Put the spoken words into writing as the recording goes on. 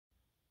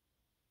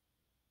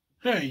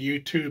Hey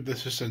YouTube,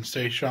 this is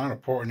Sensei Sean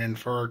reporting in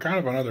for kind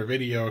of another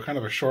video, kind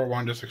of a short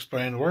one, just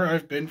explaining where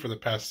I've been for the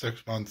past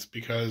 6 months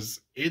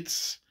because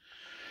it's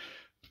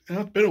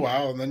been a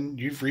while, and then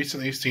you've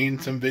recently seen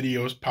some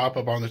videos pop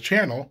up on the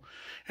channel,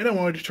 and I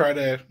wanted to try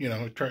to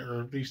try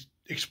or at least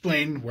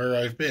explain where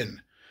I've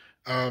been.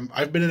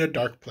 I've been in a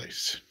dark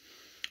place.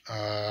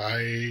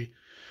 I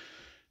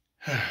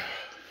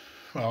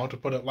well, to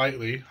put it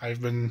lightly, I've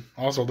been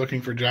also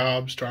looking for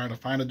jobs, trying to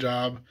find a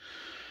job.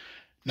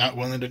 Not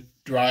willing to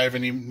drive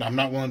any. I'm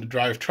not willing to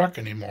drive truck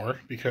anymore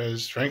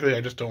because, frankly,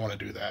 I just don't want to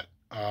do that.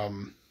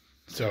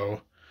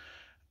 So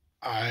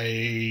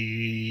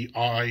I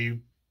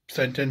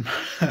sent in.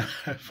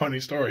 Funny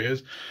story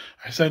is,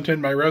 I sent in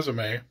my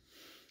resume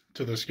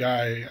to this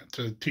guy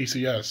to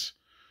TCS,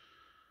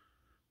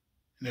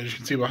 and as you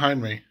can see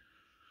behind me,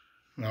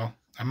 well,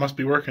 I must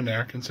be working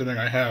there considering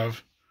I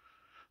have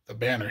the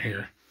banner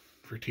here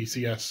for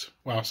TCS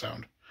Wow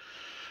Sound.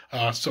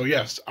 So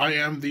yes, I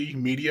am the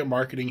media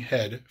marketing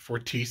head for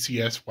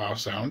TCS Wow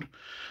Sound.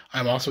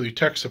 I'm also the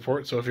tech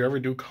support, so if you ever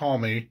do call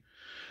me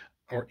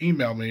or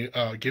email me,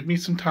 give me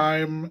some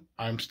time.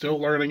 I'm still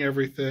learning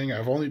everything.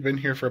 I've only been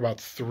here for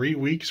about 3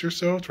 weeks or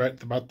so. It's right at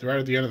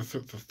the end of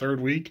the third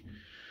week.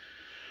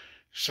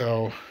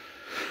 So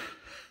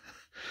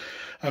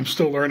I'm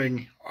still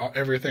learning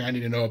everything I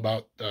need to know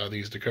about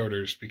these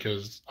decoders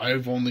because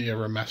I've only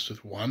ever messed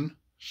with one.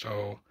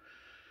 So,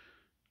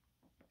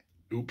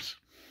 oops.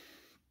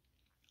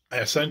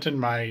 I sent in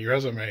my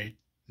resume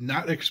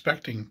not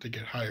expecting to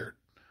get hired.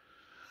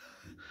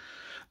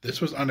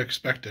 This was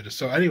unexpected.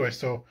 So anyway,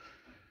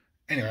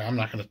 I'm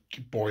not going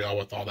to bore y'all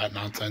with all that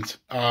nonsense.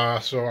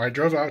 So I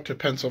drove out to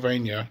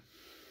Pennsylvania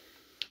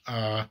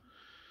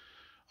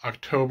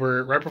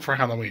October, right before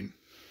Halloween,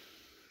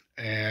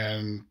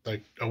 and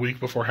like a week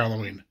before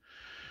Halloween,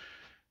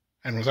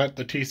 and was at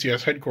the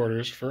TCS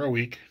headquarters for a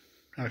week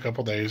and a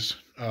couple days,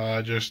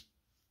 just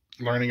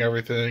learning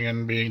everything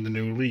and being the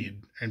new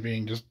lead and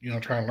being just,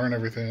 trying to learn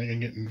everything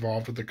and get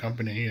involved with the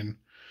company and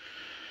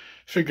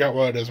figure out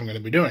what it is I'm going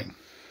to be doing.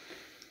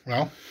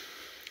 Well,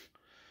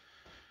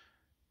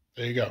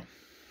 there you go.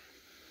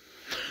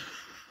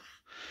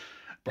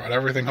 Brought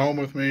everything home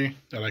with me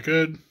that I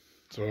could.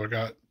 So I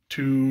got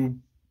two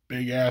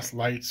big ass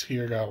lights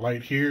here. Got a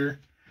light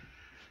here.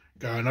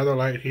 Got another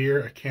light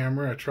here, a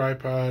camera, a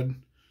tripod,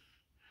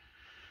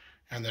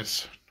 and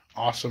this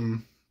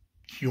awesome,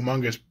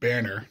 humongous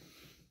banner.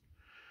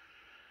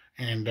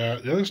 And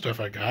the other stuff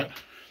I got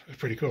is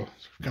pretty cool.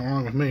 So come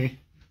along with me.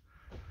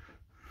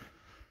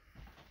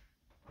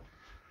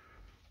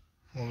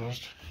 We'll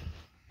just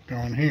go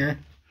in here.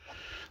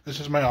 This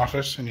is my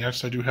office, and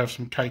yes, I do have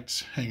some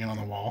kites hanging on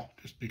the wall,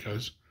 just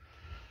because.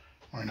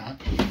 Why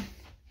not?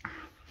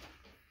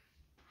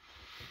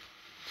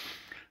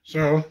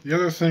 So, the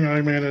other thing I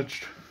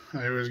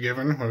was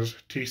given was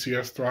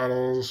TCS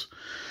throttles,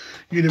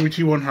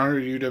 UWT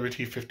 100,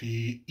 UWT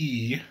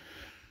 50E.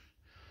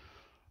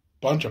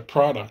 Bunch of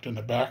product in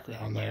the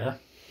background there,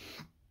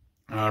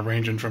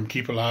 ranging from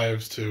Keep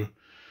Alives to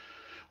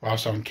Wow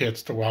Sound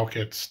kits to Wow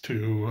kits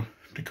to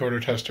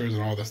decoder testers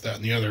and all this, that,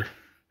 and the other.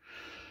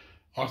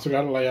 Also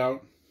got a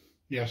layout.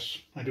 Yes,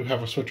 I do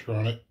have a switcher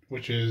on it,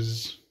 which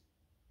is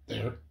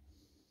there.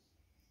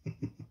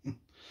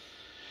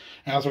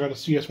 I also got a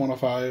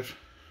CS105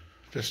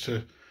 just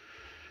to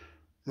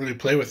really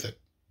play with it.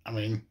 I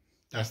mean,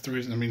 that's the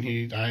reason. I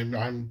mean,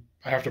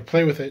 I have to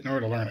play with it in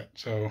order to learn it,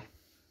 so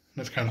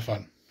that's kind of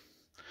fun.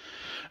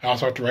 I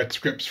also have to write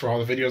scripts for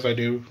all the videos I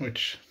do,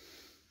 which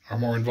are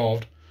more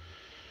involved.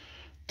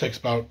 It takes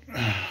about,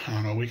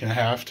 a week and a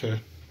half to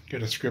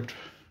get a script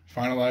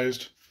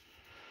finalized.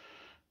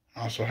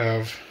 I also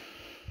have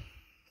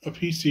a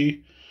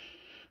PC,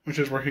 which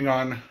is working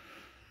on,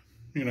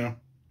 working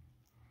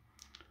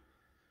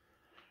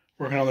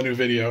on the new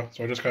video.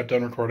 So I just got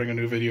done recording a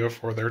new video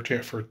for the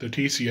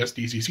TCS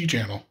DCC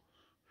channel.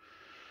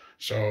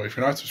 So if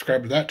you're not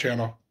subscribed to that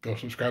channel, go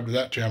subscribe to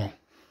that channel.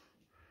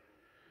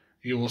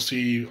 You will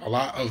see a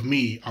lot of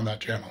me on that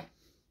channel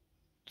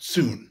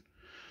soon.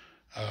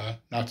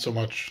 Not so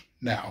much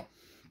now.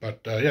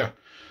 But yeah,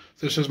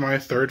 this is my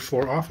third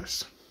floor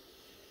office.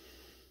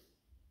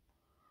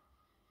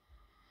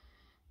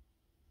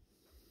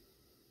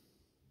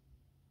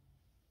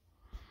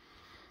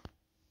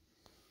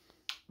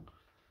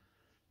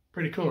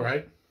 Pretty cool,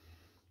 right?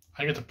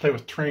 I get to play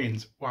with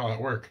trains while at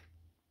work.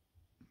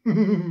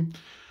 It's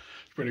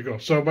pretty cool.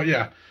 So, but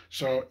yeah.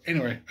 So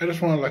anyway, I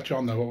just want to let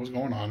y'all know what was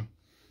going on.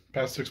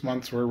 Past 6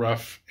 months were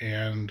rough,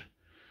 and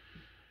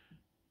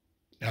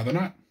now they're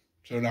not.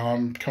 So now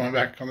I'm coming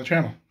back on the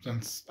channel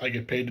since I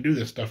get paid to do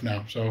this stuff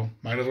now, so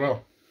might as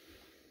well.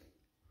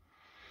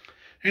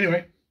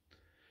 Anyway,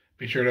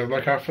 be sure to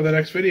look out for the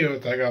next video.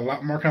 I got a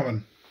lot more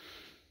coming.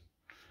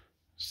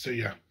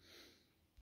 See ya.